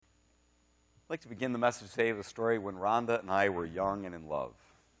I'd like to begin the message today with a story when Rhonda and I were young and in love,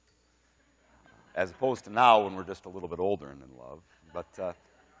 as opposed to now when we're just a little bit older and in love. But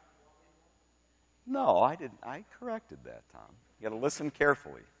no, I didn't. I corrected that, Tom. You got to listen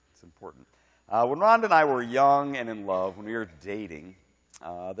carefully. It's important. When Rhonda and I were young and in love, when we were dating,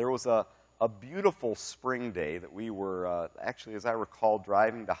 there was a beautiful spring day that we were, actually, as I recall,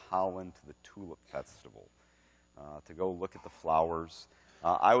 driving to Holland to the Tulip Festival to go look at the flowers.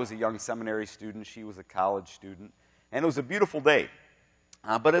 I was a young seminary student. She was a college student. And it was a beautiful day.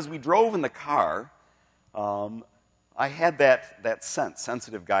 But as we drove in the car, I had that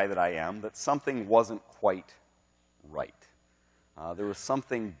sensitive guy that I am, that something wasn't quite right. There was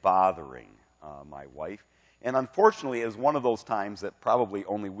something bothering my wife. And unfortunately, it was one of those times that probably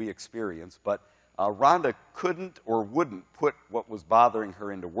only we experience, but Rhonda couldn't or wouldn't put what was bothering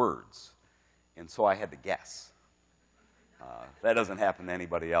her into words. And so I had to guess. That doesn't happen to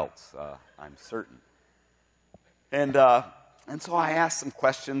anybody else, I'm certain. And so I asked some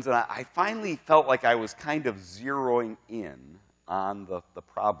questions, and I finally felt like I was kind of zeroing in on the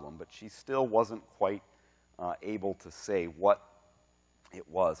problem, but she still wasn't quite able to say what it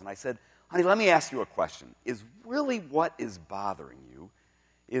was. And I said, honey, let me ask you a question. Is really what is bothering you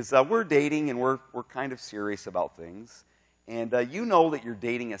is we're dating, and we're kind of serious about things, and you know that you're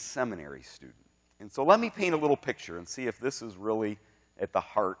dating a seminary student. And so let me paint a little picture and see if this is really at the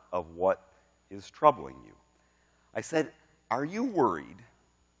heart of what is troubling you. I said, are you worried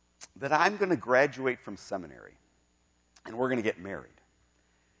that I'm going to graduate from seminary and we're going to get married?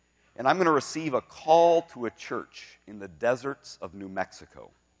 And I'm going to receive a call to a church in the deserts of New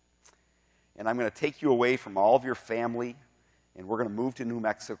Mexico. And I'm going to take you away from all of your family, and we're going to move to New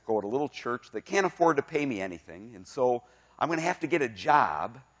Mexico at a little church that can't afford to pay me anything. And so I'm going to have to get a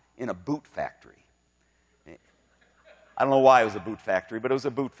job in a boot factory. I don't know why it was a boot factory, but it was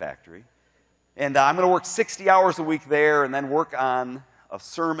a boot factory. And I'm going to work 60 hours a week there and then work on a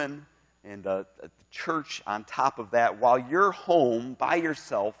sermon and a church on top of that while you're home by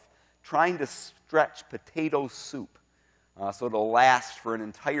yourself trying to stretch potato soup so it'll last for an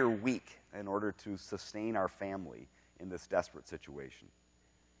entire week in order to sustain our family in this desperate situation.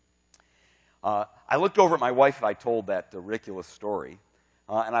 I looked over at my wife and I told that ridiculous story,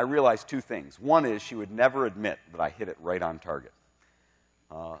 and I realized two things. One is she would never admit that I hit it right on target.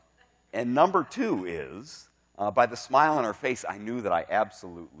 And number two is, by the smile on her face, I knew that I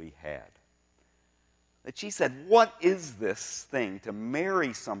absolutely had. That she said, what is this thing to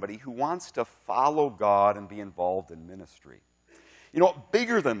marry somebody who wants to follow God and be involved in ministry? You know,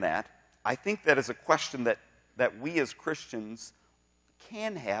 bigger than that, I think that is a question that we as Christians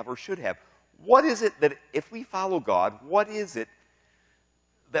can have or should have. What is it that if we follow God, what is it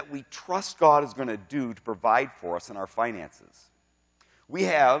that we trust God is going to do to provide for us in our finances? We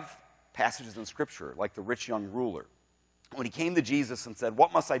have passages in Scripture, like the rich young ruler. When he came to Jesus and said,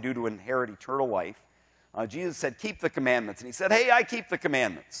 what must I do to inherit eternal life? Jesus said, keep the commandments. And he said, hey, I keep the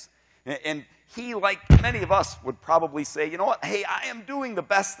commandments. And he, like many of us, would probably say, you know what? Hey, I am doing the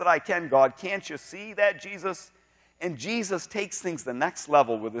best that I can, God. Can't you see that, Jesus? And Jesus takes things the next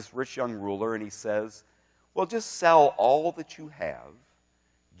level with this rich young ruler, and he says, well, just sell all that you have,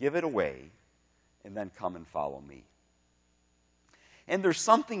 give it away, and then come and follow me. And there's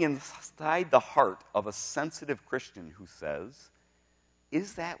something inside the heart of a sensitive Christian who says,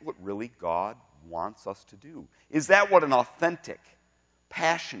 is that what really God wants us to do? Is that what an authentic,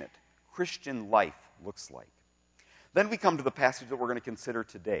 passionate Christian life looks like? Then we come to the passage that we're going to consider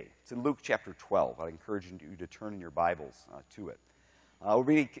today. It's in Luke chapter 12. I encourage you to turn in your Bibles to it. We'll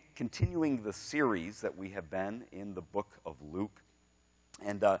be continuing the series that we have been in the book of Luke.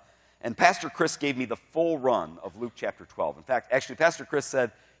 And Pastor Chris gave me the full run of Luke chapter 12. In fact, actually, Pastor Chris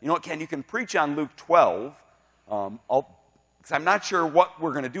said, you know what, Ken, you can preach on Luke 12, because I'm not sure what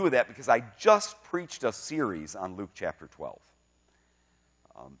we're going to do with that, because I just preached a series on Luke chapter 12.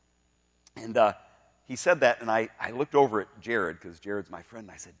 He said that, and I looked over at Jared, because Jared's my friend,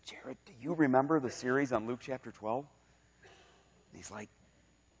 and I said, Jared, do you remember the series on Luke chapter 12? And he's like,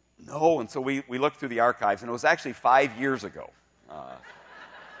 no. And so we looked through the archives, and it was actually 5 years ago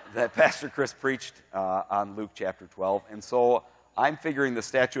that Pastor Chris preached on Luke chapter 12. And so I'm figuring the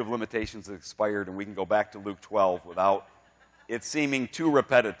statute of limitations has expired, and we can go back to Luke 12 without it seeming too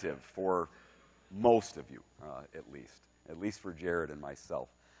repetitive for most of you, at least for Jared and myself.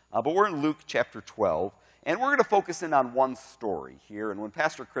 But we're in Luke chapter 12, and we're going to focus in on one story here. And when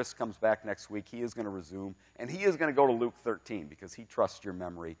Pastor Chris comes back next week, he is going to resume, and he is going to go to Luke 13, because he trusts your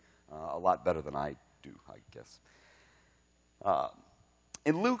memory a lot better than I do, I guess.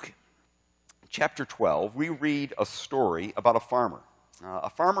 In Luke chapter 12, we read a story about a farmer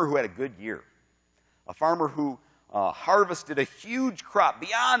who had a good year. a farmer who harvested a huge crop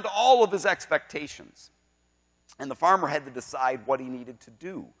beyond all of his expectations. And the farmer had to decide what he needed to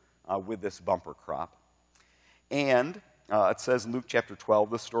do with this bumper crop. And it says in Luke chapter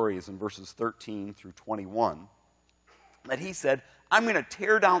 12, this story is in verses 13 through 21, that he said, I'm going to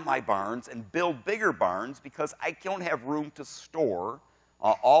tear down my barns and build bigger barns because I don't have room to store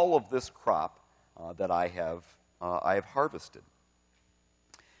all of this crop that I have harvested.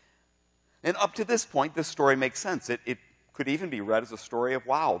 And up to this point, this story makes sense. It could even be read as a story of,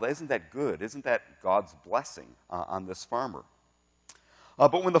 wow, isn't that good? Isn't that God's blessing on this farmer?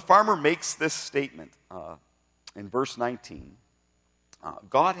 But when the farmer makes this statement in verse 19,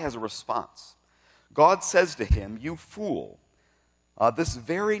 God has a response. God says to him, you fool, this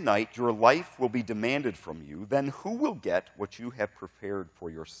very night your life will be demanded from you. Then who will get what you have prepared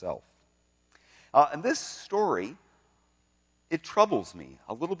for yourself? And this story, it troubles me,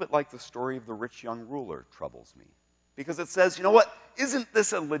 a little bit like the story of the rich young ruler troubles me. Because it says, you know what, isn't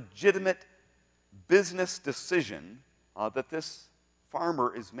this a legitimate business decision that this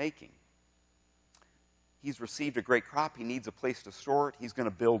farmer is making? He's received a great crop. He needs a place to store it. He's going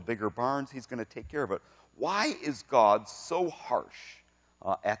to build bigger barns. He's going to take care of it. Why is God so harsh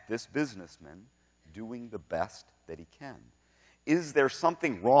at this businessman doing the best that he can? Is there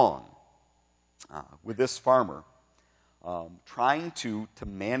something wrong with this farmer trying to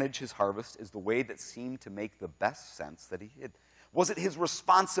manage his harvest is the way that seemed to make the best sense that he did? Was it his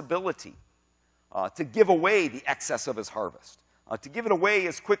responsibility to give away the excess of his harvest, to give it away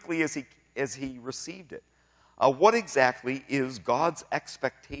as quickly as he received it? What exactly is God's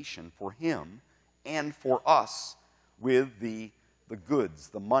expectation for him and for us with the goods,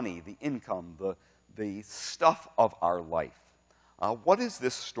 the money, the income, the stuff of our life? What is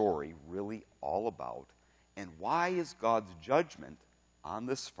this story really all about? And why is God's judgment on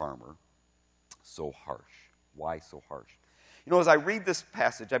this farmer so harsh? Why so harsh? You know, as I read this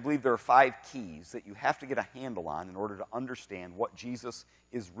passage, I believe there are 5 keys that you have to get a handle on in order to understand what Jesus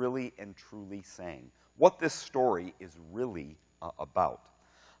is really and truly saying, what this story is really about.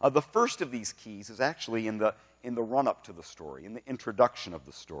 The first of these keys is actually in the run-up to the story, in the introduction of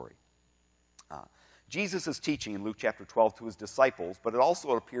the story. Jesus is teaching in Luke chapter 12 to his disciples, but it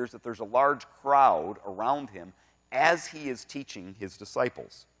also appears that there's a large crowd around him as he is teaching his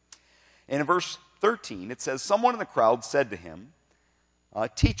disciples. And in verse 13, it says, someone in the crowd said to him,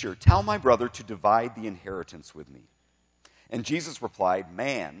 Teacher, tell my brother to divide the inheritance with me. And Jesus replied,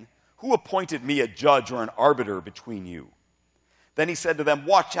 Man, who appointed me a judge or an arbiter between you? Then he said to them,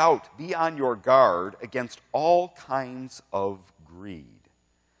 Watch out, be on your guard against all kinds of greed.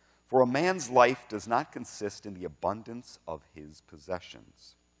 For a man's life does not consist in the abundance of his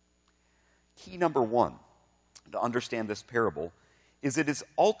possessions. Key number 1 to understand this parable is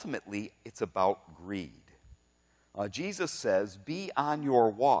it's about greed. Jesus says, be on your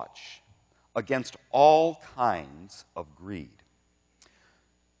watch against all kinds of greed.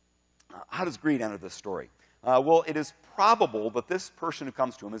 How does greed enter this story? Well, it is probable that this person who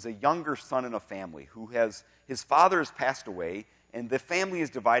comes to him is a younger son in a family his father has passed away, and the family is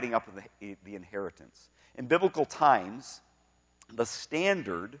dividing up the inheritance. In biblical times, the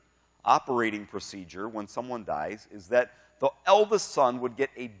standard operating procedure when someone dies is that the eldest son would get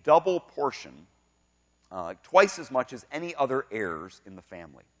a double portion, twice as much as any other heirs in the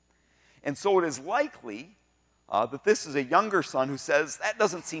family. And so it is likely that this is a younger son who says, that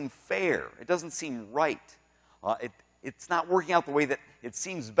doesn't seem fair. It doesn't seem right. It's not working out the way that it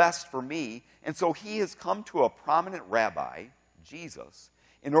seems best for me. And so he has come to a prominent rabbi, Jesus,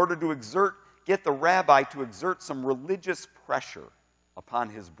 in order to get the rabbi to exert some religious pressure upon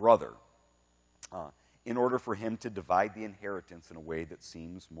his brother in order for him to divide the inheritance in a way that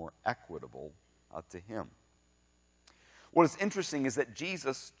seems more equitable to him. What is interesting is that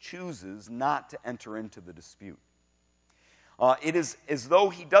Jesus chooses not to enter into the dispute. It is as though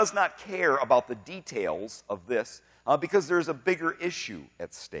he does not care about the details of this because there's a bigger issue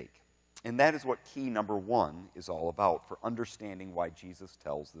at stake. And that is what key number 1 is all about for understanding why Jesus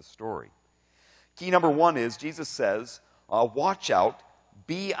tells this story. Key number 1 is Jesus says, watch out,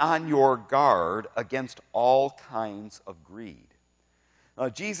 be on your guard against all kinds of greed.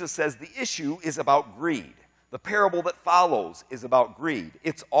 Jesus says the issue is about greed. The parable that follows is about greed.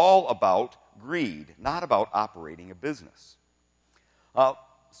 It's all about greed, not about operating a business.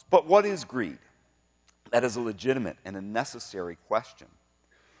 But what is greed? That is a legitimate and a necessary question.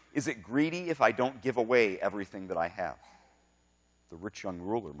 Is it greedy if I don't give away everything that I have? The rich young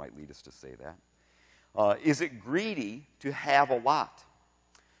ruler might lead us to say that. Is it greedy to have a lot?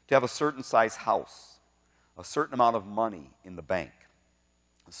 To have a certain size house, a certain amount of money in the bank,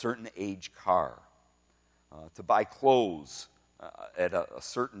 a certain age car, to buy clothes at a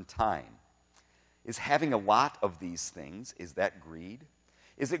certain time. Is having a lot of these things, is that greed?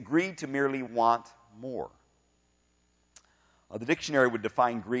 Is it greed to merely want more? The dictionary would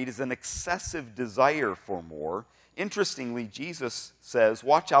define greed as an excessive desire for more. Interestingly, Jesus says,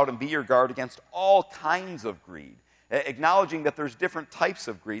 watch out and be your guard against all kinds of greed, acknowledging that there's different types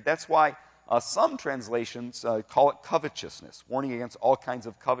of greed. That's why some translations call it covetousness, warning against all kinds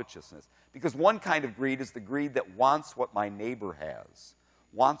of covetousness. Because one kind of greed is the greed that wants what my neighbor has,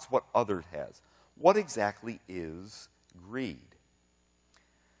 wants what others has. What exactly is greed?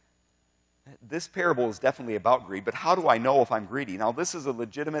 This parable is definitely about greed, but how do I know if I'm greedy? Now, this is a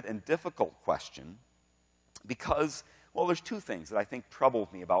legitimate and difficult question because, well, there's two things that I think trouble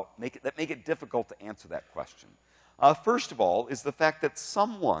me that make it difficult to answer that question. First of all is the fact that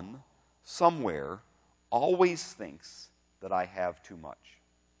someone, somewhere, always thinks that I have too much.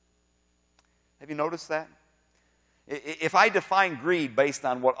 Have you noticed that? If I define greed based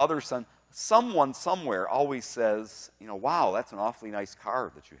on what others say, someone somewhere always says, wow, that's an awfully nice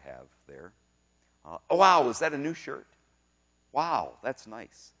car that you have there. Oh, wow, is that a new shirt? Wow, that's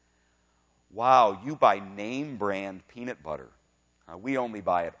nice. Wow, you buy name brand peanut butter. We only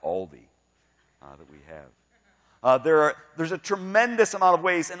buy at Aldi that we have. There's a tremendous amount of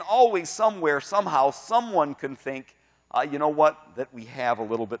ways, and always somewhere, somehow, someone can think, that we have a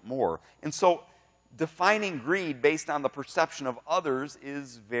little bit more. And so defining greed based on the perception of others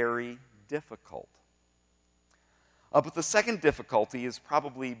is very difficult. But the second difficulty is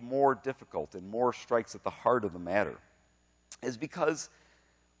probably more difficult and more strikes at the heart of the matter, is because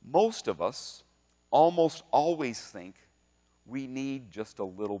most of us almost always think we need just a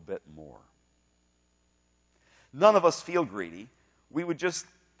little bit more. None of us feel greedy. We would just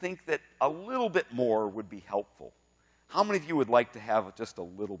think that a little bit more would be helpful. How many of you would like to have just a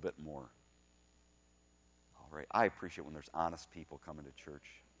little bit more? All right, I appreciate when there's honest people coming to church.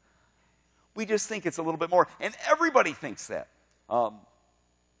 We just think it's a little bit more. And everybody thinks that.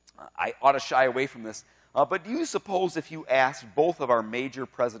 I ought to shy away from this. But do you suppose if you asked both of our major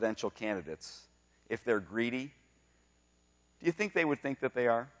presidential candidates if they're greedy, do you think they would think that they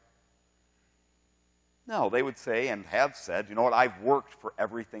are? No, they would say and have said, I've worked for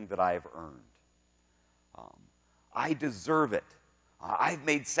everything that I've earned. I deserve it. I've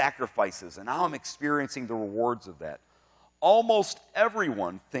made sacrifices, and now I'm experiencing the rewards of that. Almost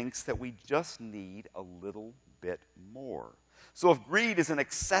everyone thinks that we just need a little bit more. So if greed is an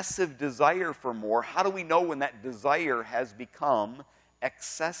excessive desire for more, how do we know when that desire has become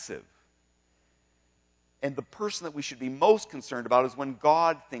excessive? And the person that we should be most concerned about is when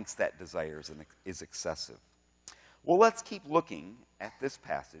God thinks that desire is excessive. Well, let's keep looking at this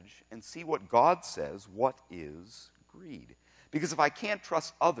passage and see what God says, what is greed. Because if I can't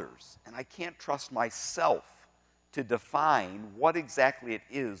trust others and I can't trust myself to define what exactly it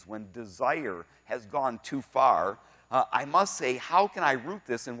is when desire has gone too far, I must say, how can I root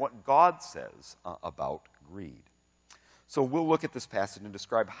this in what God says about greed? So we'll look at this passage and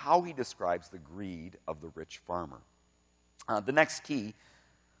describe how he describes the greed of the rich farmer. The next key,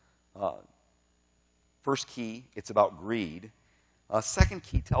 first key, it's about greed. Second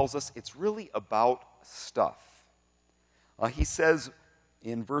key tells us it's really about stuff. He says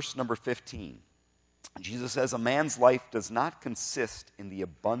in verse number 15, Jesus says, a man's life does not consist in the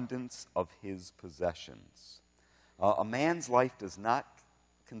abundance of his possessions. A man's life does not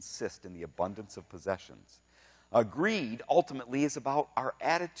consist in the abundance of possessions. Greed ultimately is about our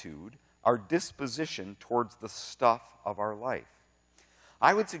attitude, our disposition towards the stuff of our life.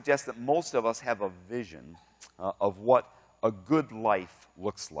 I would suggest that most of us have a vision of what a good life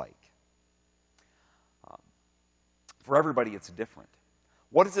looks like. For everybody, it's different.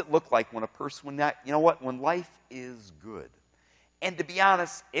 What does it look like when a person, when life is good? And to be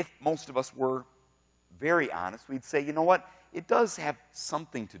honest, if most of us were very honest, we'd say, it does have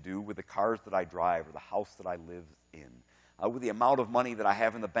something to do with the cars that I drive or the house that I live in, with the amount of money that I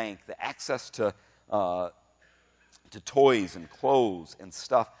have in the bank, the access to toys and clothes and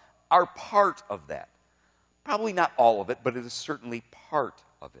stuff are part of that. Probably not all of it, but it is certainly part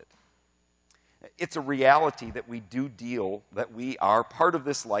of it. It's a reality that part of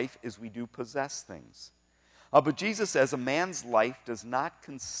this life is we do possess things. But Jesus says a man's life does not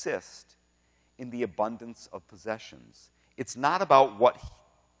consist in the abundance of possessions. It's not about what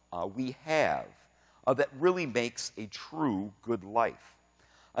we have that really makes a true good life.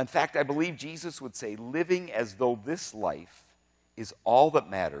 In fact, I believe Jesus would say living as though this life is all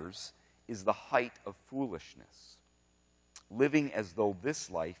that matters is the height of foolishness. Living as though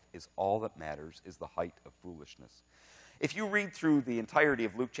this life is all that matters is the height of foolishness. If you read through the entirety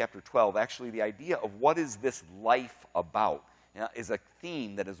of Luke chapter 12, actually the idea of what is this life about is a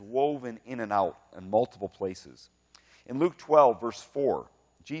theme that is woven in and out in multiple places. In Luke 12, verse 4,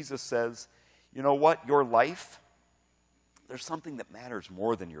 Jesus says, you know what? Your life, there's something that matters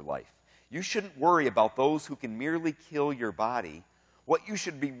more than your life. You shouldn't worry about those who can merely kill your body. What you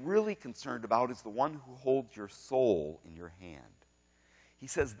should be really concerned about is the one who holds your soul in your hand. He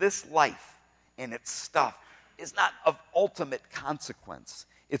says this life and its stuff is not of ultimate consequence.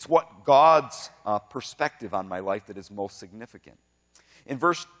 It's what God's perspective on my life that is most significant. In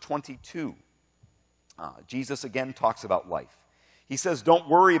verse 22, Jesus again talks about life. He says, don't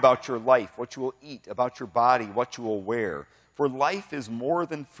worry about your life, what you will eat, about your body, what you will wear. For life is more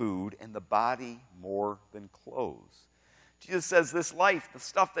than food, and the body more than clothes. Jesus says this life, the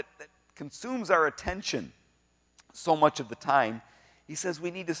stuff that consumes our attention so much of the time, he says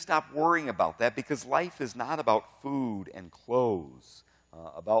we need to stop worrying about that because life is not about food and clothes,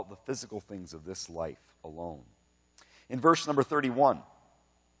 about the physical things of this life alone. In verse number 31,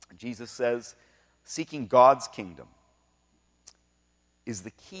 Jesus says, seeking God's kingdom is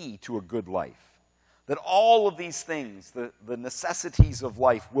the key to a good life. That all of these things, the necessities of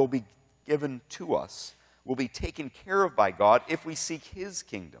life, will be given to us, will be taken care of by God if we seek His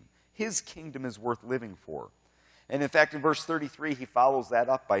kingdom. His kingdom is worth living for. And in fact, in verse 33, he follows that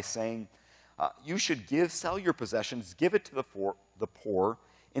up by saying, you should sell your possessions, give it to the poor,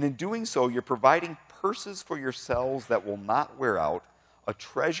 and in doing so, you're providing purses for yourselves that will not wear out, a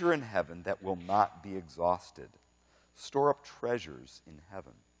treasure in heaven that will not be exhausted. Store up treasures in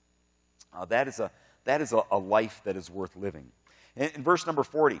heaven. That is a life that is worth living. In verse number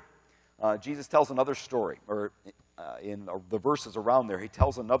 40, Jesus tells another story, or in the verses around there, he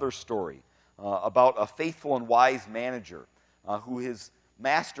tells another story about a faithful and wise manager who his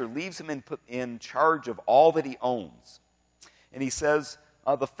master leaves him in charge of all that he owns. And he says,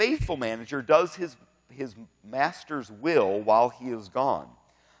 the faithful manager does his master's will while he is gone.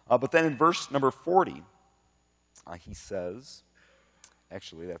 But then in verse number 40, he says,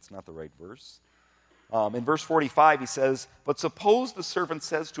 actually, that's not the right verse. In verse 45, he says, but suppose the servant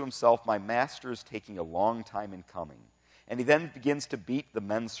says to himself, my master is taking a long time in coming. And he then begins to beat the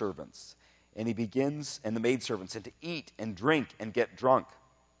men servants. And the maidservants, and to eat and drink and get drunk.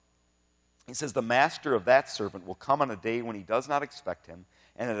 He says, the master of that servant will come on a day when he does not expect him,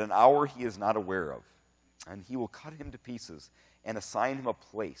 and at an hour he is not aware of. And he will cut him to pieces and assign him a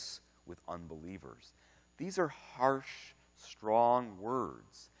place with unbelievers. These are harsh, strong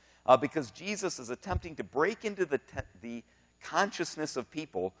words. Because Jesus is attempting to break into the consciousness of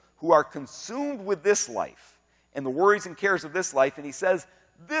people who are consumed with this life and the worries and cares of this life. And he says,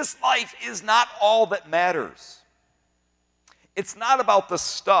 this life is not all that matters. It's not about the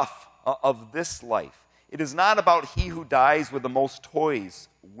stuff of this life. It is not about he who dies with the most toys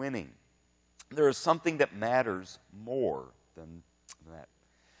winning. There is something that matters more than that.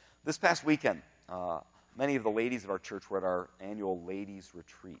 This past weekend, many of the ladies of our church were at our annual ladies'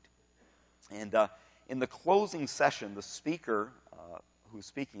 retreat. And in the closing session, the speaker who was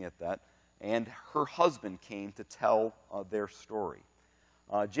speaking at that and her husband came to tell their story.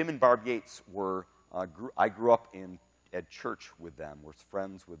 Jim and Barb Yates I grew up at church with them, was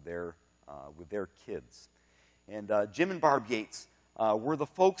friends with their kids. And Jim and Barb Yates were the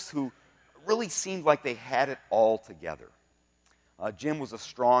folks who really seemed like they had it all together. Jim was a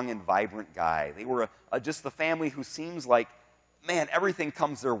strong and vibrant guy. They were just the family who seems like, man, everything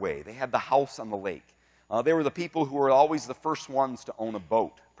comes their way. They had the house on the lake. They were the people who were always the first ones to own a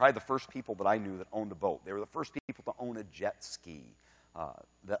boat. Probably the first people that I knew that owned a boat. They were the first people to own a jet ski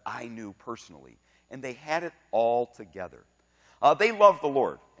that I knew personally. And they had it all together. They loved the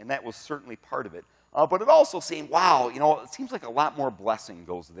Lord, and that was certainly part of it. But it also seemed, wow, it seems like a lot more blessing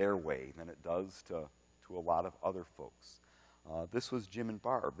goes their way than it does to a lot of other folks. This was Jim and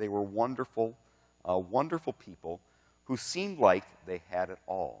Barb. They were wonderful, wonderful people who seemed like they had it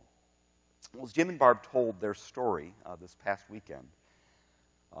all. Well, as Jim and Barb told their story this past weekend,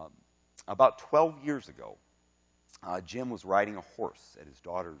 about 12 years ago, Jim was riding a horse at his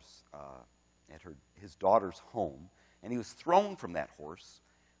daughter's home, and he was thrown from that horse,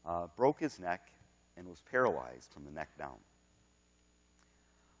 broke his neck, and was paralyzed from the neck down.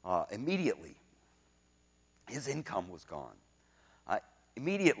 Immediately, his income was gone.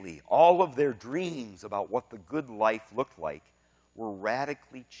 Immediately, all of their dreams about what the good life looked like were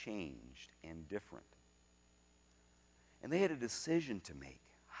radically changed and different. And they had a decision to make.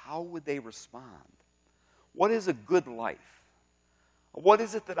 How would they respond? What is a good life? What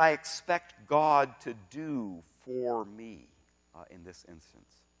is it that I expect God to do for me in this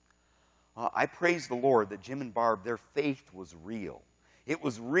instance? I praise the Lord that Jim and Barb, their faith was real. It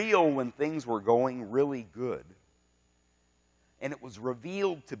was real when things were going really good. And it was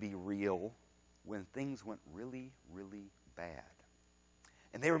revealed to be real when things went really, really bad.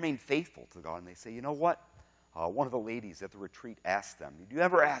 And they remained faithful to God. And they say, you know what? One of the ladies at the retreat asked them, did you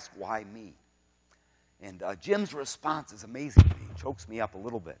ever ask why me? And Jim's response is amazing to me. He chokes me up a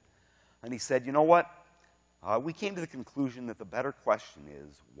little bit. And he said, you know what? We came to the conclusion that the better question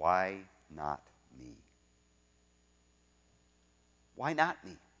is, why not me? Why not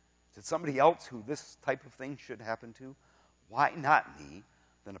me? Is it somebody else who this type of thing should happen to? Why not me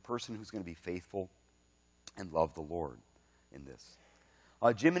than a person who's going to be faithful and love the Lord in this?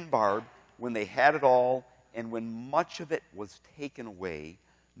 Jim and Barb, when they had it all and when much of it was taken away,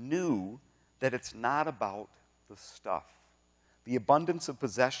 knew that it's not about the stuff. The abundance of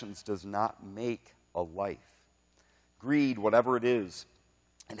possessions does not make a life. Greed, whatever it is,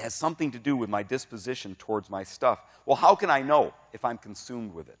 it has something to do with my disposition towards my stuff. Well, how can I know if I'm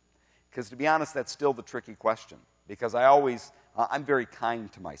consumed with it? Because to be honest, that's still the tricky question. Because I'm very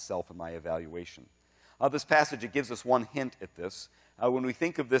kind to myself in my evaluation. This passage, it gives us one hint at this. When we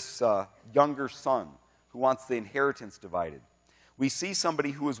think of this younger son who wants the inheritance divided, we see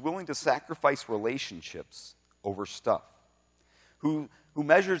somebody who is willing to sacrifice relationships over stuff, who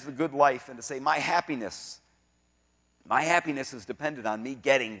measures the good life and to say, my happiness is dependent on me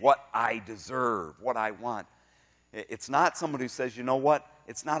getting what I deserve, what I want. It's not someone who says, you know what,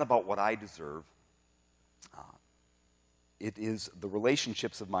 it's not about what I deserve. It is the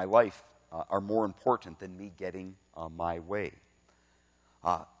relationships of my life are more important than me getting my way.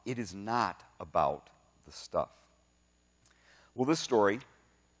 It is not about the stuff. Well, this story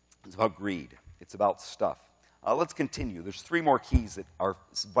is about greed. It's about stuff. Let's continue. There's three more keys that are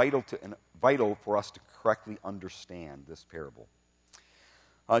vital for us to correctly understand this parable.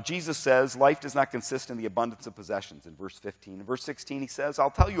 Jesus says, life does not consist in the abundance of possessions, in verse 15. In verse 16, he says,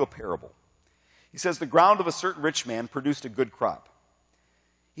 I'll tell you a parable. He says, the ground of a certain rich man produced a good crop.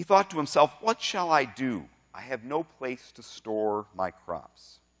 He thought to himself, what shall I do? I have no place to store my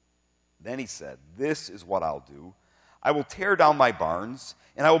crops. Then he said, this is what I'll do. I will tear down my barns,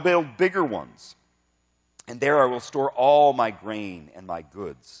 and I will build bigger ones. And there I will store all my grain and my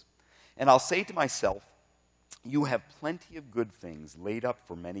goods. And I'll say to myself, you have plenty of good things laid up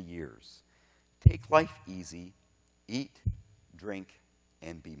for many years. Take life easy, eat, drink,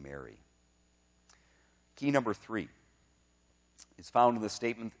 and be merry. Key number 3 is found in the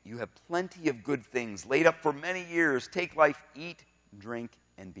statement, you have plenty of good things laid up for many years. Take life, eat, drink,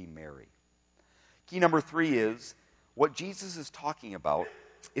 and be merry. Key number 3 is, what Jesus is talking about,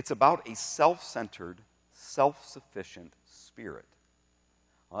 it's about a self-centered, self-sufficient spirit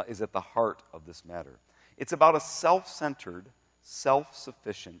is at the heart of this matter. It's about a self-centered,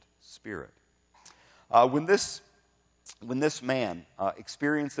 self-sufficient spirit. When this man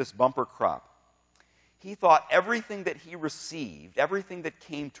experienced this bumper crop, he thought everything that he received, everything that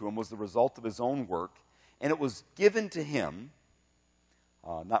came to him was the result of his own work, and it was given to him,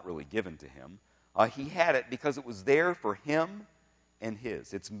 not really given to him. He had it because it was there for him and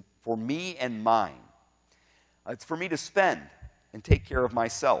his. It's for me and mine. It's for me to spend and take care of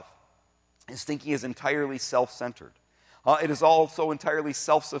myself. His thinking is entirely self-centered. It is also entirely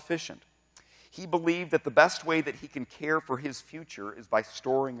self-sufficient. He believed that the best way that he can care for his future is by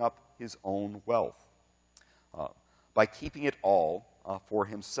storing up his own wealth, by keeping it all for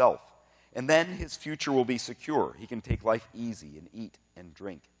himself. And then his future will be secure. He can take life easy and eat and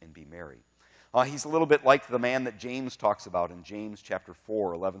drink and be merry. He's a little bit like the man that James talks about in James chapter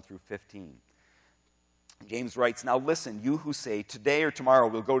 4, 11 through 15. James writes, now listen, you who say, today or tomorrow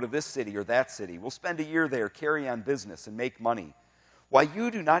we'll go to this city or that city. We'll spend a year there, carry on business, and make money. Why, you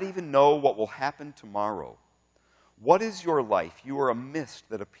do not even know what will happen tomorrow. What is your life? You are a mist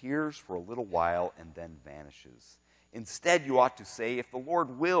that appears for a little while and then vanishes. Instead, you ought to say, if the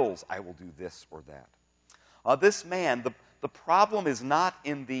Lord wills, I will do this or that. This man, the problem is not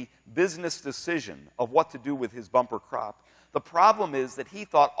in the business decision of what to do with his bumper crop. The problem is that he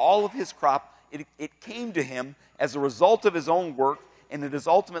thought all of his crop, it came to him as a result of his own work, and it is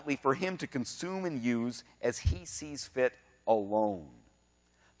ultimately for him to consume and use as he sees fit alone.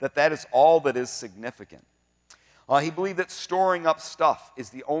 That is all that is significant. He believed that storing up stuff is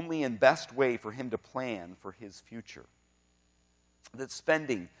the only and best way for him to plan for his future. That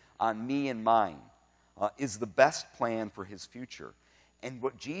spending on me and mine is the best plan for his future. And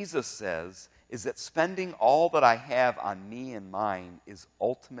what Jesus says is that spending all that I have on me and mine is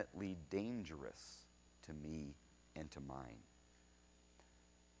ultimately dangerous to me and to mine.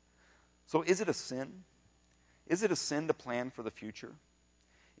 So is it a sin? Is it a sin to plan for the future?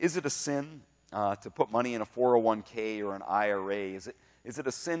 Is it a sin to put money in a 401k or an IRA? Is it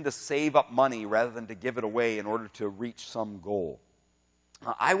a sin to save up money rather than to give it away in order to reach some goal?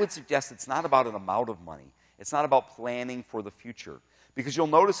 I would suggest it's not about an amount of money. It's not about planning for the future. Because you'll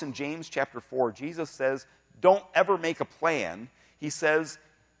notice in James chapter 4, Jesus says, don't ever make a plan. He says,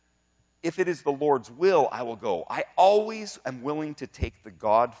 if it is the Lord's will, I will go. I always am willing to take the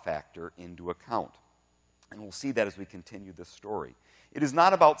God factor into account. And we'll see that as we continue this story. It is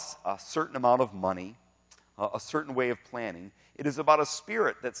not about a certain amount of money, a certain way of planning. It is about a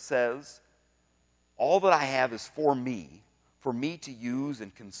spirit that says, all that I have is for me to use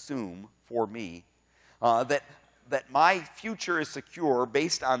and consume for me, that my future is secure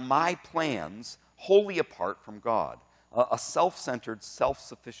based on my plans, wholly apart from God. A self-centered,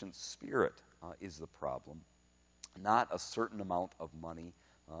 self-sufficient spirit is the problem, not a certain amount of money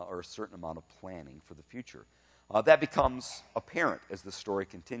or a certain amount of planning for the future. That becomes apparent as the story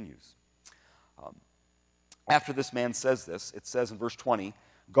continues. After this man says this, it says in verse 20,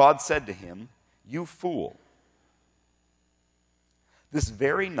 God said to him, "You fool, this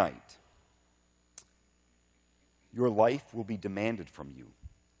very night your life will be demanded from you.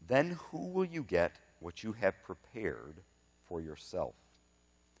 Then who will you get what you have prepared for yourself?"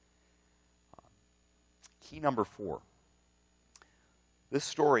 Key number 4. This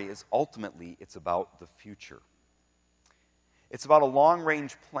story is ultimately, it's about the future. It's about a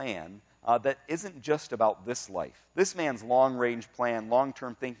long-range plan that isn't just about this life. This man's long-range plan,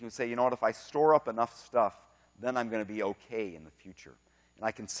 long-term thinking would say, you know what, if I store up enough stuff, then I'm going to be okay in the future. And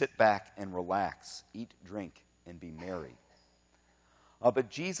I can sit back and relax, eat, drink, and be merry. But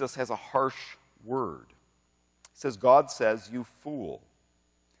Jesus has a harsh word. He says, God says, "You fool,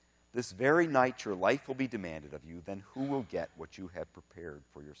 this very night your life will be demanded of you, then who will get what you have prepared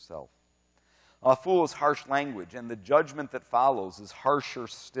for yourself?" A fool is harsh language, and the judgment that follows is harsher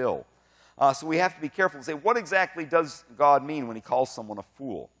still. So we have to be careful and say, what exactly does God mean when he calls someone a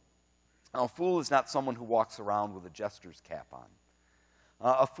fool? Now, a fool is not someone who walks around with a jester's cap on.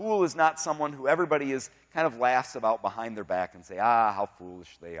 A fool is not someone who everybody is kind of laughs about behind their back and say, how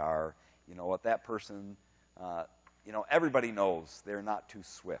foolish they are. You know what, that person, everybody knows they're not too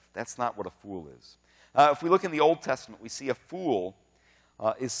swift. That's not what a fool is. If we look in the Old Testament, we see a fool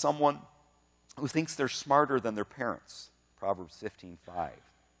is someone who thinks they're smarter than their parents. Proverbs 15:5.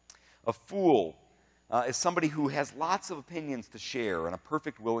 A fool is somebody who has lots of opinions to share and a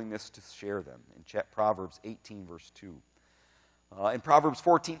perfect willingness to share them. In Proverbs 18, verse 2. In Proverbs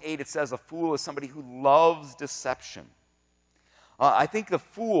 14:8, it says, a fool is somebody who loves deception. I think the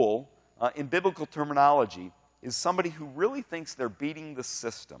fool, in biblical terminology, is somebody who really thinks they're beating the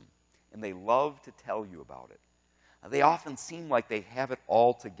system, and they love to tell you about it. They often seem like they have it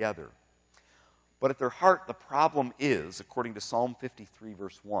all together. But at their heart, the problem is, according to Psalm 53,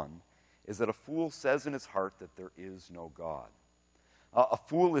 verse 1, is that a fool says in his heart that there is no God. A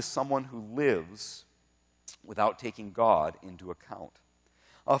fool is someone who lives without taking God into account.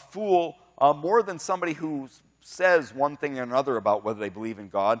 A fool, more than somebody who says one thing or another about whether they believe in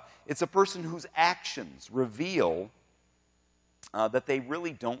God, it's a person whose actions reveal that they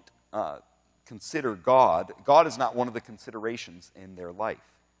really don't consider God. God is not one of the considerations in their life.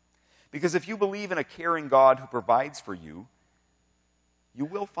 Because if you believe in a caring God who provides for you, you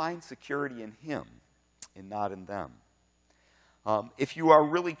will find security in him and not in them. If you are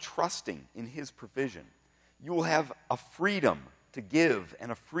really trusting in his provision, you will have a freedom to give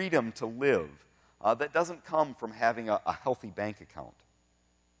and a freedom to live that doesn't come from having a healthy bank account.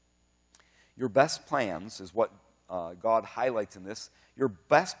 Your best plans is what God highlights in this. Your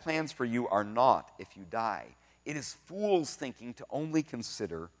best plans for you are not if you die. It is fools thinking to only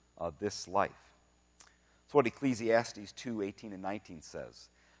consider this life. That's what Ecclesiastes 2:18 and 19 says.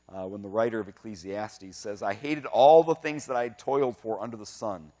 When the writer of Ecclesiastes says, "I hated all the things that I had toiled for under the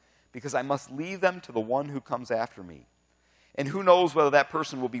sun, because I must leave them to the one who comes after me. And who knows whether that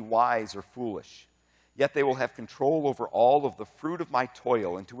person will be wise or foolish. Yet they will have control over all of the fruit of my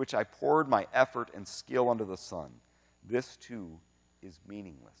toil, into which I poured my effort and skill under the sun. This too is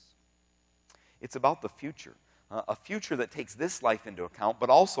meaningless." It's about the future. A future that takes this life into account, but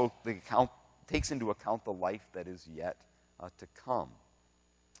also takes into account the life that is yet to come.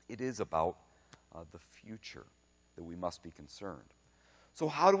 It is about the future that we must be concerned. So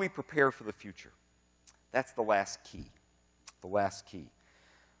how do we prepare for the future? That's the last key. The last key.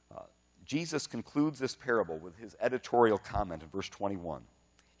 Jesus concludes this parable with his editorial comment in verse 21.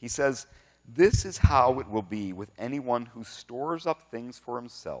 He says, "This is how it will be with anyone who stores up things for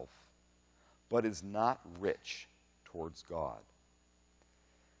himself, but is not rich towards God."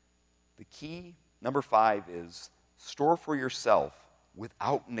 The key, number 5, is store for yourself,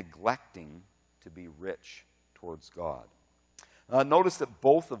 without neglecting to be rich towards God. Notice that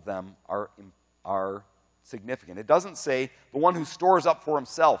both of them are significant. It doesn't say the one who stores up for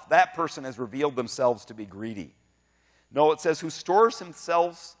himself, that person has revealed themselves to be greedy. No, it says who stores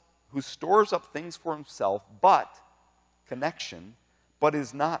up things for himself, but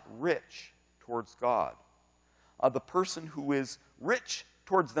is not rich towards God. The person who is rich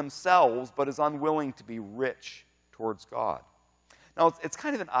towards themselves, but is unwilling to be rich towards God. Now, it's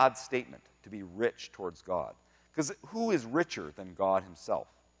kind of an odd statement to be rich towards God, because who is richer than God himself?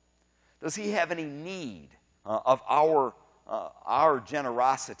 Does he have any need of our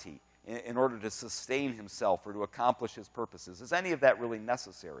generosity in order to sustain himself or to accomplish his purposes? Is any of that really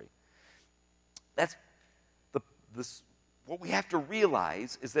necessary? That's what we have to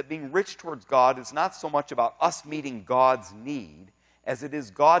realize is that being rich towards God is not so much about us meeting God's need as it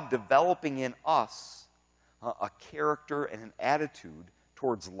is God developing in us a character and an attitude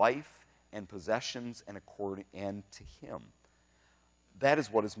towards life and possessions and to him. That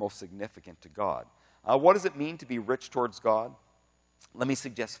is what is most significant to God. What does it mean to be rich towards God? Let me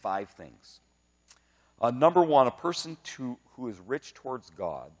suggest 5 things. Number one, a person who is rich towards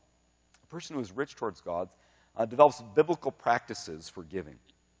God, develops biblical practices for giving.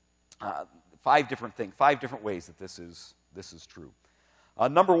 5 different ways that this is true.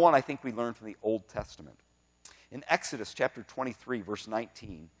 Number one, I think we learn from the Old Testament. In Exodus chapter 23, verse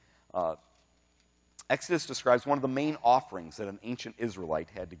 19, Exodus describes one of the main offerings that an ancient Israelite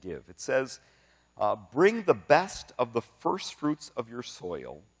had to give. It says, bring the best of the first fruits of your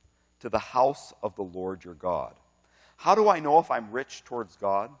soil to the house of the Lord your God. How do I know if I'm rich towards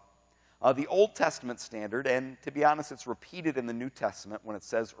God? The Old Testament standard, and to be honest, it's repeated in the New Testament when it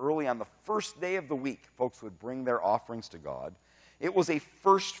says early on the first day of the week, folks would bring their offerings to God. It was a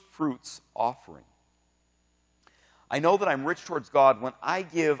first fruits offering. I know that I'm rich towards God when I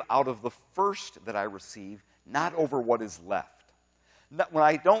give out of the first that I receive, not over what is left. When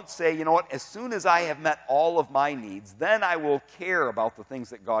I don't say, you know what, as soon as I have met all of my needs, then I will care about the things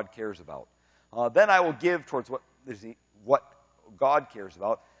that God cares about. Then I will give towards what God cares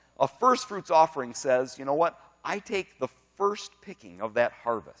about. A first fruits offering says, you know what, I take the first picking of that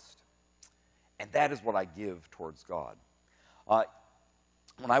harvest, and that is what I give towards God.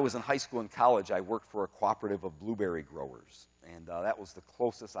 When I was in high school and college, I worked for a cooperative of blueberry growers, and that was the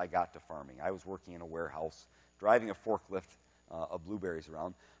closest I got to farming. I was working in a warehouse, driving a forklift of blueberries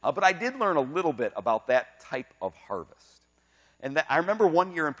around. But I did learn a little bit about that type of harvest. And I remember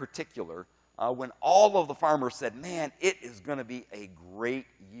one year in particular when all of the farmers said, man, it is going to be a great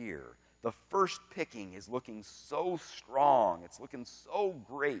year. The first picking is looking so strong. It's looking so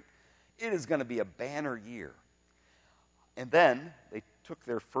great. It is going to be a banner year. And then they took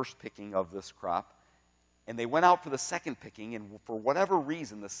their first picking of this crop, and they went out for the second picking, and for whatever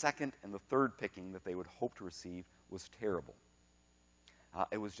reason, the second and the third picking that they would hope to receive was terrible.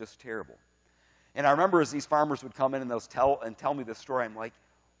 It was just terrible. And I remember as these farmers would come in and tell me this story, I'm like,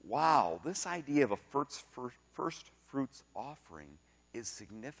 wow, this idea of a first fruits offering is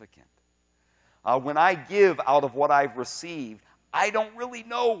significant. When I give out of what I've received, I don't really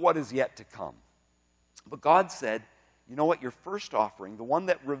know what is yet to come. But God said, you know what, your first offering, the one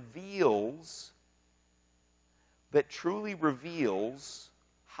that truly reveals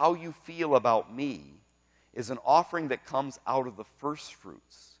how you feel about me, is an offering that comes out of the first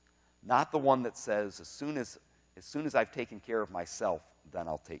fruits, not the one that says, as soon as I've taken care of myself, then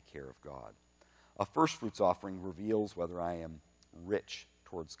I'll take care of God. A first fruits offering reveals whether I am rich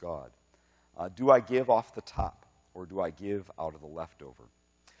towards God. Do I give off the top, or do I give out of the leftover?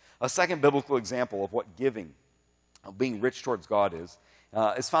 A second biblical example of what giving, of being rich towards God is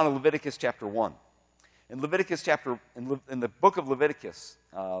found in Leviticus chapter 1. In the book of Leviticus,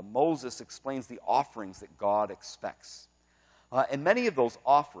 Moses explains the offerings that God expects. And many of those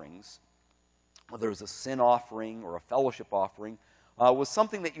offerings, whether it was a sin offering or a fellowship offering, was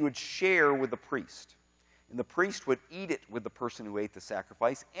something that you would share with the priest. And the priest would eat it with the person who ate the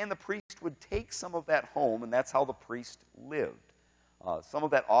sacrifice, and the priest would take some of that home, and that's how the priest lived. Some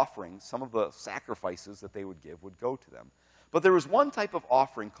of that offering, some of the sacrifices that they would give would go to them. But there was one type of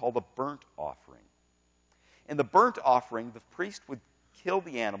offering called a burnt offering. In the burnt offering, the priest would kill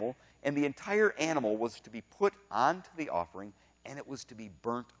the animal, and the entire animal was to be put onto the offering, and it was to be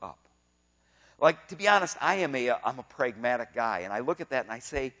burnt up. Like, to be honest, I'm a pragmatic guy, and I look at that and I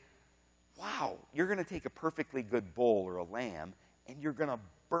say, wow, you're going to take a perfectly good bull or a lamb, and you're going to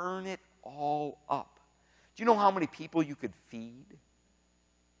burn it all up. Do you know how many people you could feed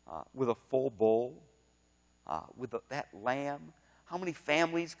with a full bull, with that lamb? How many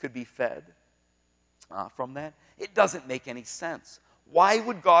families could be fed from that? It doesn't make any sense. why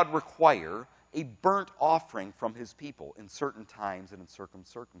would God require a burnt offering from his people in certain times and in certain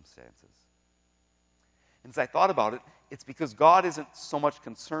circumstances? And as I thought about it, it's because God isn't so much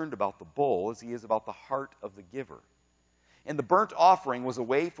concerned about the bull as he is about the heart of the giver. And the burnt offering was a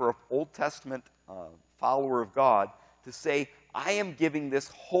way for an Old Testament follower of God to say, I am giving this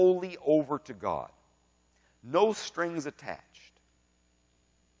wholly over to God. No strings attached.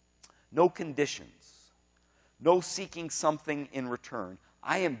 No conditions. No seeking something in return.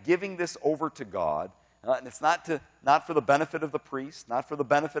 I am giving this over to God, and it's not for the benefit of the priest, not for the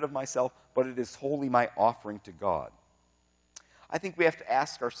benefit of myself, but it is wholly my offering to God. I think we have to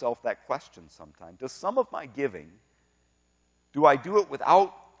ask ourselves that question sometime. Does some of my giving, do I do it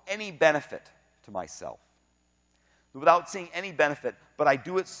without any benefit to myself? Without seeing any benefit, but I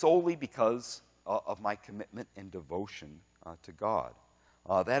do it solely because of my commitment and devotion to God.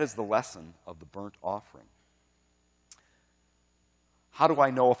 That is the lesson of the burnt offering. How do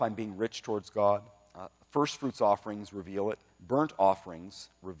I know if I'm being rich towards God? First fruits offerings reveal it. Burnt offerings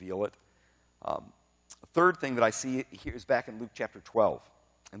reveal it. The third thing that I see here is back in Luke chapter 12.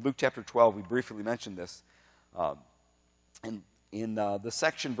 In Luke chapter 12, we briefly mentioned this. In the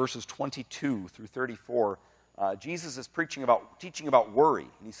section verses 22 through 34, Jesus is teaching about worry.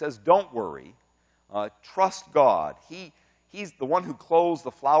 And he says, don't worry. Trust God. He's the one who clothes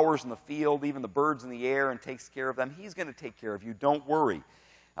the flowers in the field, even the birds in the air, and takes care of them. He's going to take care of you. Don't worry.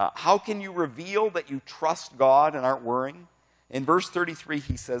 How can you reveal that you trust God and aren't worrying? In verse 33,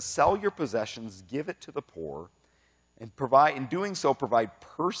 he says, sell your possessions, give it to the poor, and in doing so, provide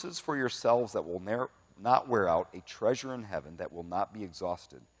purses for yourselves that will not wear out, a treasure in heaven that will not be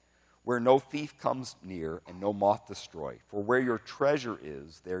exhausted, where no thief comes near and no moth destroy. For where your treasure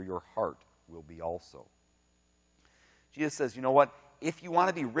is, there your heart will be also. Jesus says, you know what? If you want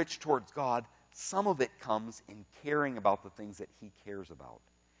to be rich towards God, some of it comes in caring about the things that he cares about.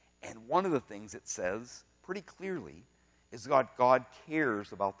 And one of the things it says pretty clearly is God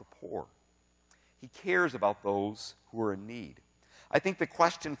cares about the poor. He cares about those who are in need. I think the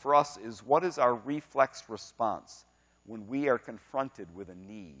question for us is, what is our reflex response when we are confronted with a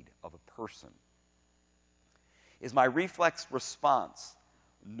need of a person? Is my reflex response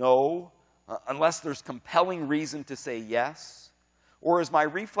no, unless there's compelling reason to say yes? Or is my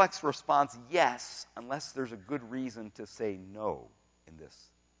reflex response yes, unless there's a good reason to say no in this?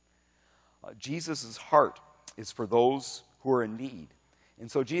 Jesus' heart is for those who are in need.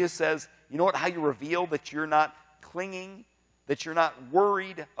 And so Jesus says, you know what, how you reveal that you're not clinging, that you're not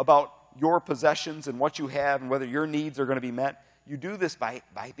worried about your possessions and what you have and whether your needs are going to be met? You do this by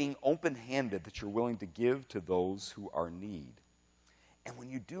being open-handed, that you're willing to give to those who are in need. And when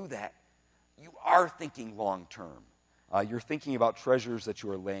you do that, you are thinking long-term. You're thinking about treasures that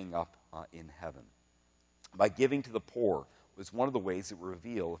you are laying up in heaven. By giving to the poor is one of the ways that we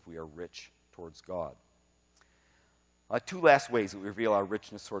reveal if we are rich towards God. Two last ways that we reveal our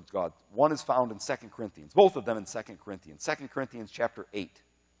richness towards God. One is found in 2 Corinthians, both of them in 2 Corinthians. 2 Corinthians chapter 8.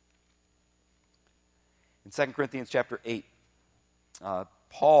 In 2 Corinthians chapter 8,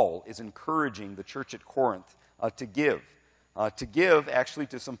 Paul is encouraging the church at Corinth to give. To give, actually,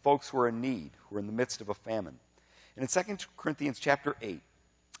 to some folks who are in need, who are in the midst of a famine. And in 2 Corinthians chapter 8,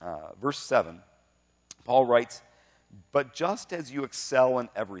 verse 7, Paul writes, but just as you excel in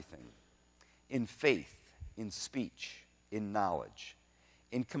everything, in faith, in speech, in knowledge,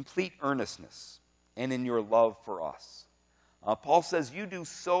 in complete earnestness, and in your love for us. Paul says, you do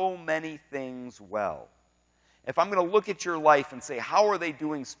so many things well. If I'm going to look at your life and say, how are they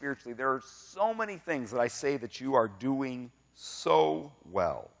doing spiritually? There are so many things that I say that you are doing so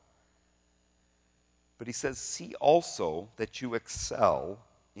well. But he says, see also that you excel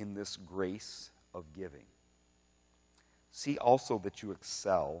in this grace of giving. See also that you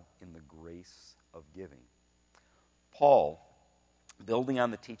excel in the grace of giving. Paul, building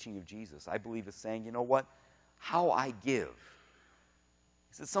on the teaching of Jesus, I believe is saying, you know what? How I give,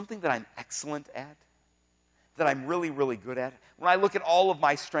 is it something that I'm excellent at? That I'm really, really good at? When I look at all of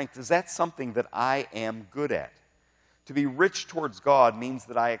my strength, is that something that I am good at? To be rich towards God means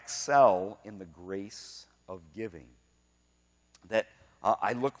that I excel in the grace of giving. That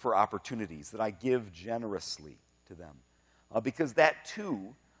I look for opportunities, that I give generously to them. Because that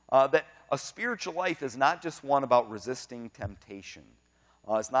too, that a spiritual life is not just one about resisting temptation.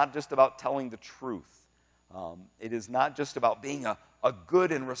 It's not just about telling the truth. It is not just about being a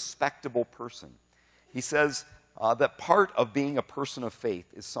good and respectable person. He says that part of being a person of faith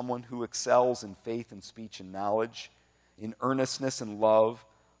is someone who excels in faith and speech and knowledge, in earnestness and love,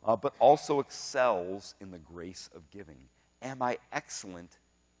 but also excels in the grace of giving. Am I excellent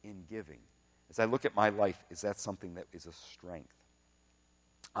in giving? As I look at my life, is that something that is a strength?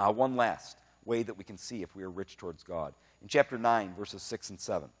 One last way that we can see if we are rich towards God. In chapter 9, verses 6 and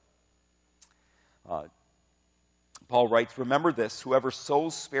 7, Paul writes, "Remember this, whoever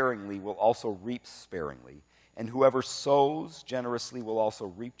sows sparingly will also reap sparingly, and whoever sows generously will also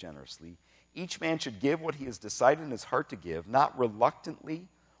reap generously. Each man should give what he has decided in his heart to give, not reluctantly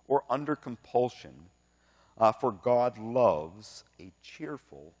or under compulsion, for God loves a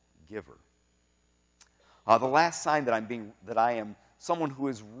cheerful giver." The last sign that I am someone who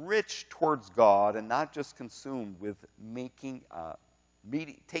is rich towards God and not just consumed with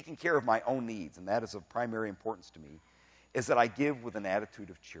taking care of my own needs, and that is of primary importance to me, is that I give with an attitude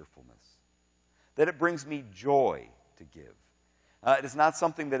of cheerfulness. That it brings me joy to give. It is not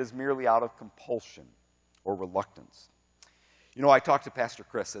something that is merely out of compulsion or reluctance. You know, I talked to Pastor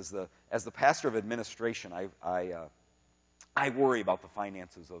Chris. As the pastor of administration, I worry about the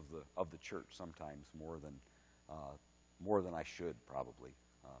finances of the church sometimes more than I should, probably,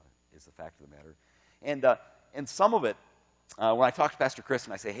 is the fact of the matter. And some of it, when I talk to Pastor Chris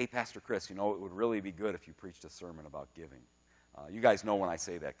and I say, "Hey, Pastor Chris, you know, it would really be good if you preached a sermon about giving." You guys know when I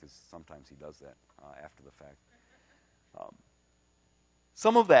say that because sometimes he does that after the fact.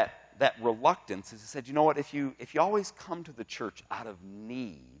 Some of that reluctance is he said, "You know what, if you always come to the church out of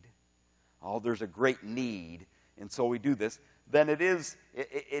need, there's a great need, and so we do this, then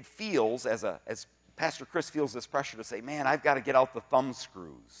it feels, as Pastor Chris feels this pressure to say, man, I've got to get out the thumb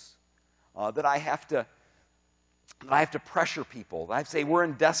screws, that I have to pressure people. That I say we're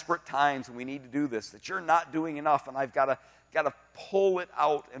in desperate times and we need to do this, that you're not doing enough, and I've got to pull it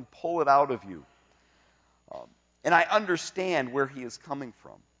out and pull it out of you." And I understand where he is coming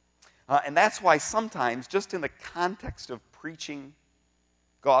from. And that's why sometimes, just in the context of preaching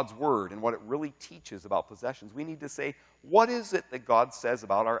God's word and what it really teaches about possessions, we need to say, what is it that God says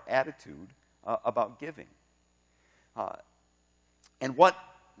about our attitude about giving? And what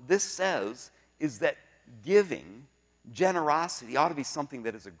this says is that giving, generosity, ought to be something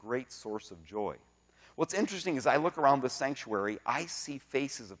that is a great source of joy. What's interesting is I look around this sanctuary, I see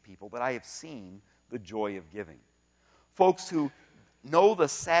faces of people that I have seen the joy of giving. Folks who know the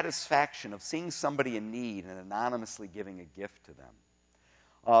satisfaction of seeing somebody in need and anonymously giving a gift to them.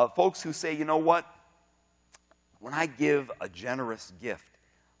 Folks who say, you know what? When I give a generous gift,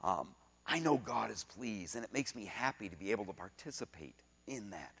 I know God is pleased, and it makes me happy to be able to participate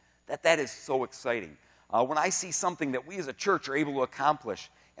in that. That is so exciting. When I see something that we as a church are able to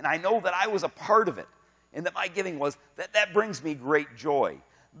accomplish, and I know that I was a part of it, and that my giving was, that brings me great joy.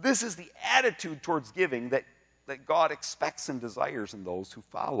 This is the attitude towards giving that God expects and desires in those who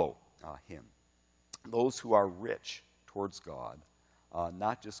follow him. Those who are rich towards God,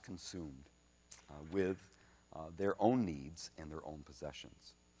 not just consumed with their own needs and their own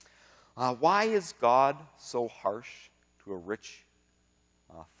possessions. Why is God so harsh to a rich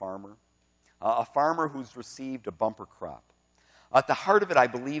farmer? A farmer who's received a bumper crop. At the heart of it, I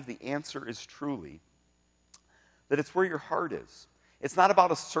believe the answer is truly that it's where your heart is. It's not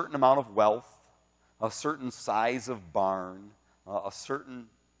about a certain amount of wealth, a certain size of barn, a certain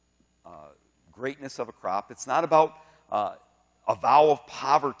greatness of a crop. It's not about a vow of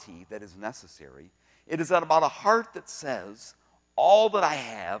poverty that is necessary. It is about a heart that says, all that I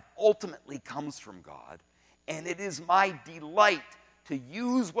have ultimately comes from God, and it is my delight to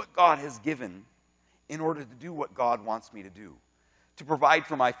use what God has given in order to do what God wants me to do. To provide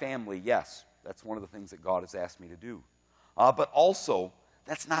for my family, yes, that's one of the things that God has asked me to do. But also,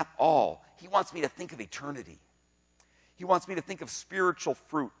 that's not all. He wants me to think of eternity. He wants me to think of spiritual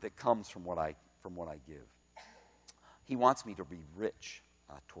fruit that comes from what I give. He wants me to be rich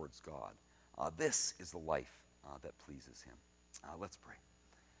towards God. This is the life that pleases him. Let's pray.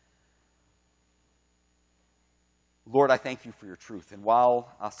 Lord, I thank you for your truth. And while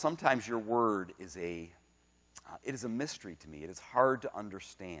sometimes your word is it is a mystery to me, it is hard to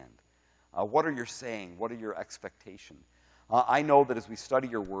understand. What are you saying? What are your expectations? I know that as we study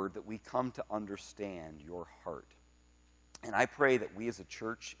your word, that we come to understand your heart. And I pray that we as a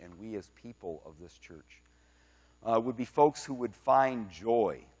church and we as people of this church would be folks who would find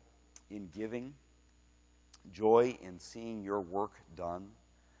joy in giving, joy in seeing your work done,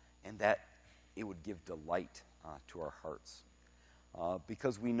 and that it would give delight to our hearts.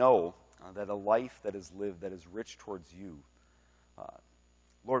 Because we know that a life that is lived, that is rich towards you,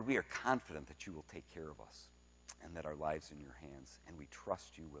 Lord, we are confident that you will take care of us and that our lives are in your hands, and we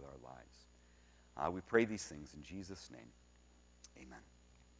trust you with our lives. We pray these things in Jesus' name. Amen.